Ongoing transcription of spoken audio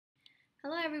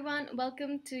Hello everyone,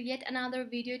 welcome to yet another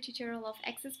video tutorial of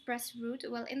AccessPress Root.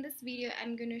 Well, in this video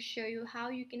I'm going to show you how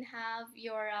you can have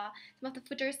your some of the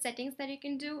footer settings that you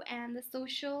can do and the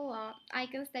social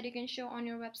icons that you can show on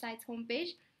your website's homepage.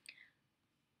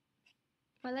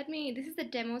 Well, this is the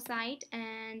demo site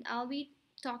and I'll be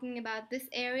talking about this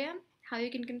area, how you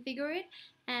can configure it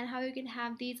and how you can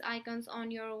have these icons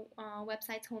on your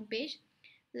website's homepage.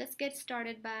 Let's get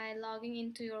started by logging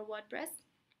into your WordPress.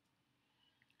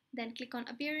 Then click on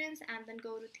appearance and then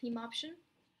go to theme option.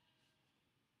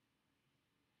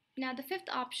 Now the fifth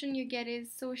option you get is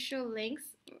social links.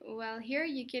 Well, here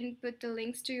you can put the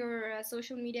links to your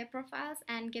social media profiles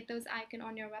and get those icons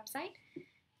on your website.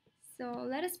 So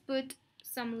let us put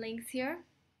some links here.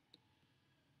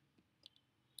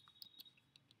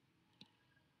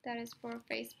 That is for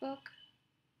Facebook.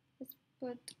 Let's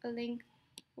put a link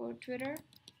for Twitter.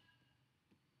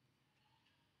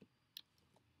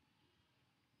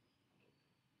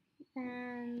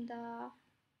 And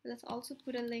let's also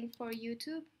put a link for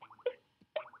YouTube.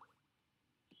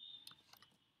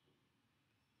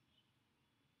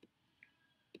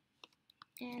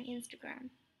 And Instagram.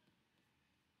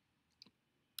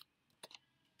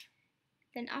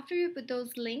 Then after you put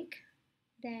those links,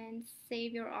 then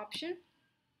save your option.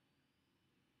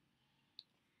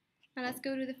 Now let's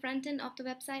go to the front end of the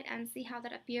website and see how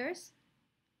that appears.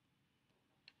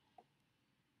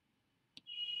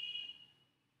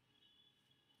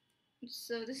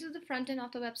 So this is the front end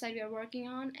of the website we are working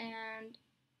on, and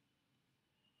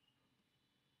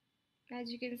as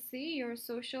you can see, your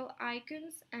social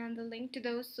icons and the link to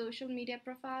those social media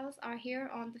profiles are here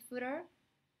on the footer.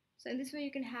 So in this way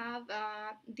you can have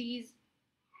these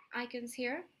icons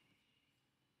here.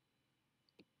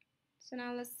 So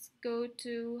now let's go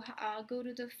to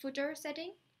the footer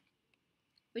setting,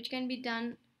 which can be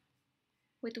done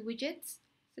with widgets.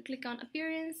 So click on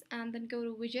appearance and then go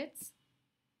to widgets.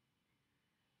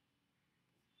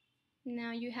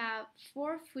 Now you have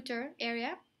 4 footer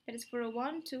area, that is for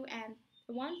 1, 2,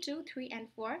 3, and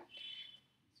 4.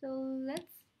 So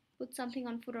let's put something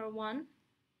on footer 1.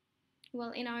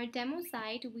 Well, in our demo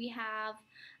site we have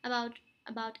about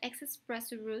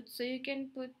AccessPress Root, so you can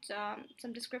put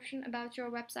some description about your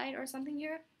website or something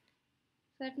here.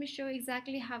 So let me show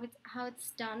exactly how it's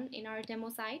done in our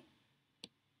demo site.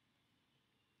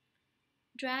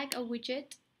 Drag a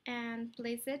widget and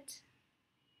place it.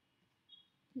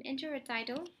 And enter a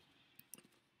title.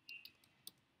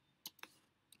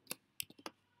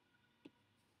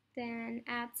 Then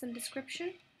add some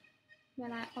description.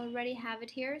 Well, I already have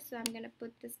it here, so I'm going to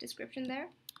put this description there.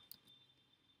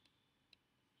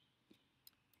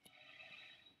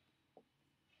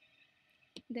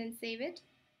 Then save it.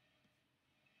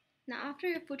 Now after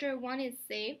your footer 1 is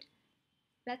saved,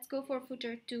 let's go for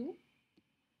footer 2.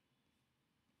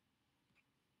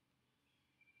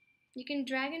 You can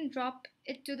drag and drop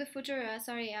it to the footer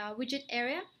widget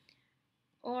area,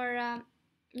 or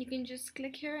you can just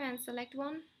click here and select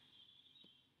one.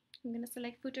 I'm going to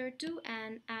select footer 2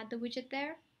 and add the widget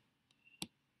there.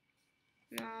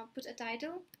 Now put a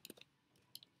title.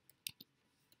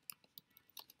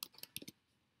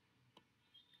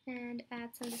 And add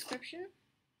some description.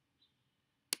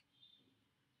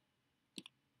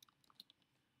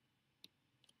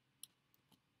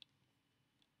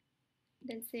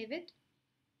 Then save it.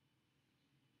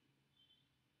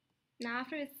 Now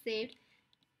after it's saved,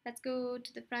 let's go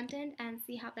to the front end and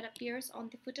see how that appears on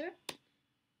the footer.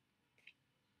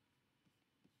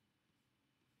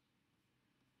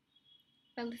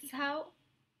 Well, this is how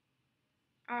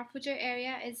our footer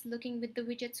area is looking with the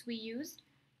widgets we used.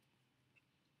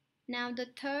 Now the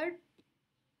third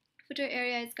footer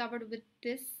area is covered with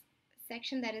this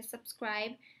section, that is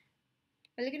subscribe.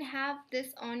 Well, you can have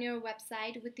this on your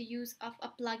website with the use of a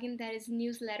plugin that is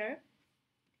Newsletter.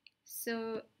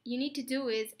 So you need to do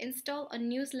is install a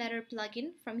Newsletter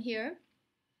plugin from here.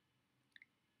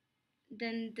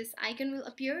 Then this icon will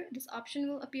appear, this option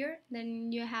will appear.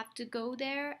 Then you have to go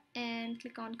there and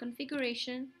click on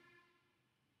configuration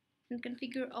and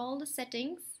configure all the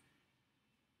settings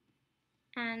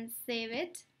and save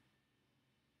it.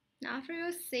 Now after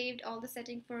you've saved all the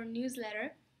settings for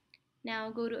Newsletter,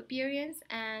 now go to appearance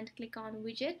and click on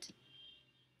widget.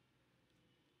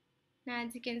 Now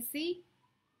as you can see,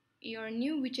 your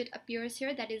new widget appears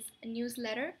here, that is a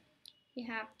Newsletter. You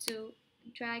have to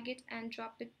drag it and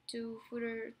drop it to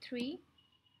footer 3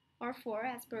 or 4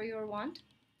 as per your want,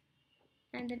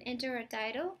 and then enter a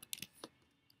title.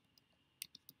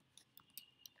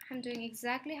 I'm doing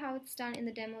exactly how it's done in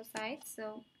the demo site,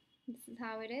 so this is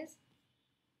how it is.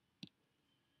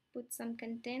 Put some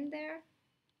content there.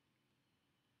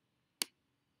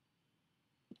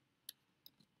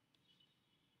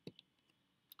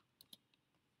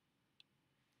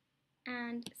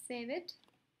 and save it.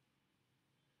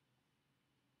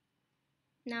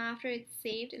 Now after it's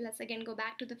saved, let's again go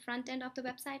back to the front end of the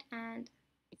website and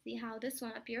see how this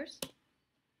one appears.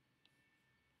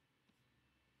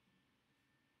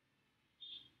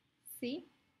 See?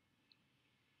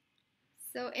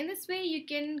 So in this way you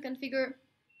can configure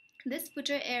this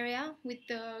footer area with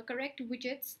the correct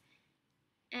widgets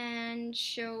and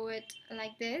show it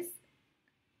like this.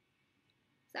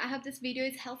 So I hope this video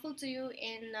is helpful to you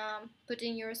in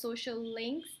putting your social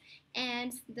links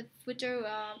and the footer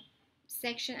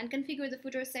section and configure the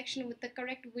footer section with the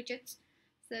correct widgets.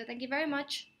 So thank you very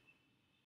much.